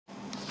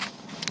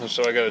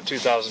So I got a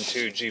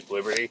 2002 Jeep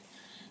Liberty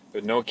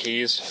with no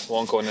keys,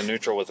 won't go into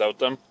neutral without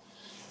them.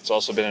 It's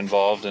also been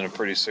involved in a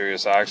pretty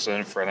serious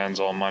accident, front end's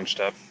all munched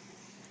up.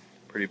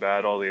 Pretty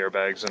bad, all the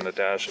airbags in the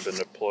dash have been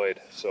deployed.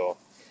 So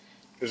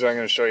here's what I'm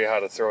going to show you how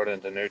to throw it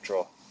into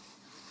neutral.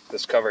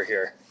 This cover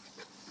here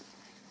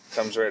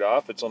comes right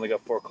off, it's only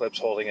got 4 clips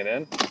holding it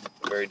in.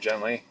 Very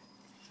gently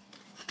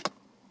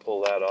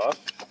pull that off.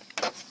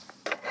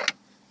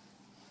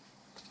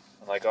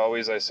 And like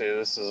always I say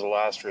this is a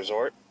last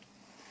resort.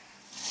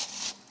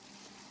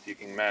 If you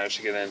can manage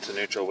to get into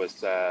neutral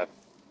with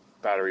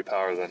battery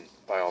power, then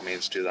by all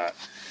means do that.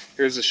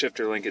 Here's the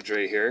shifter linkage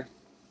right here.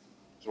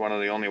 It's one of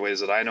the only ways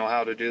that I know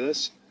how to do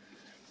this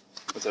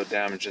without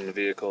damaging the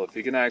vehicle. If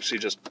you can actually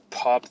just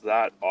pop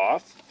that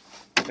off,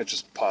 it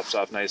just pops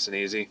off nice and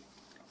easy,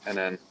 and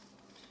then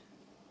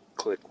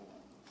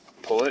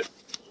pull it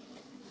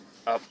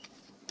up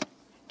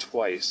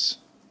twice.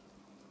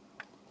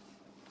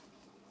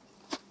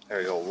 There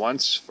we go,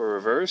 once for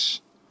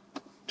reverse,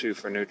 2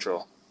 for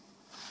neutral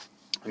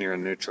when you're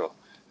in neutral.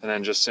 And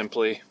then just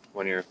simply,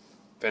 when you're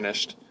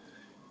finished,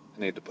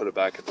 you need to put it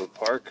back into the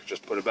park,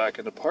 just put it back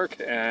into park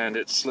and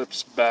it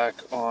slips back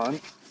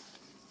on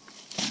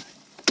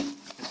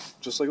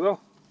just like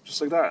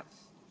that.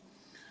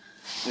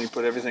 And you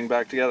put everything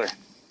back together.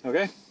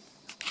 Okay?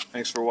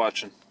 Thanks for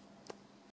watching.